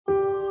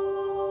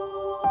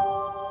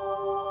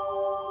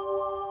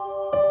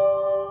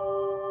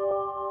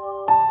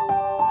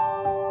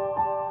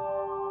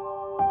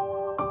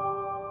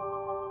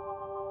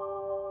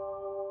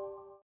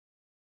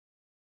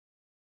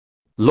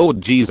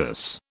Lord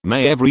Jesus,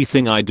 may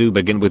everything I do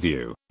begin with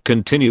you,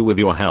 continue with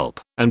your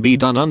help, and be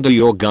done under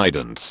your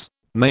guidance.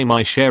 May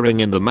my sharing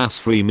in the mass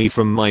free me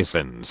from my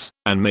sins,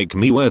 and make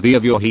me worthy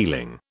of your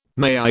healing.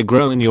 May I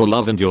grow in your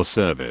love and your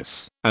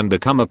service, and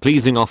become a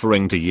pleasing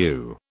offering to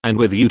you, and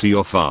with you to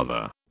your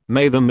Father.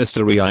 May the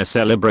mystery I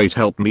celebrate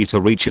help me to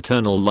reach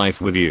eternal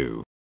life with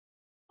you.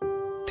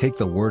 Take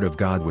the Word of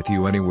God with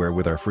you anywhere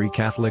with our free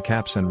Catholic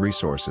apps and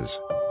resources.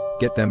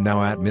 Get them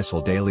now at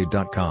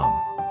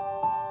missaldaily.com.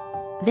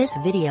 This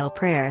video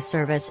prayer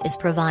service is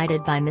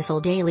provided by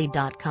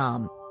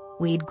missaldaily.com.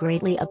 We'd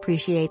greatly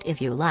appreciate if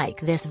you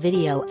like this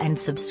video and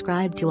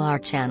subscribe to our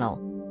channel.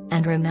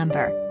 And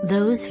remember,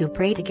 those who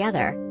pray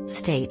together,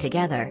 stay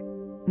together.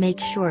 Make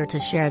sure to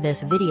share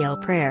this video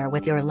prayer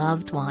with your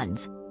loved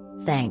ones.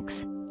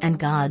 Thanks, and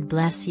God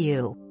bless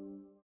you.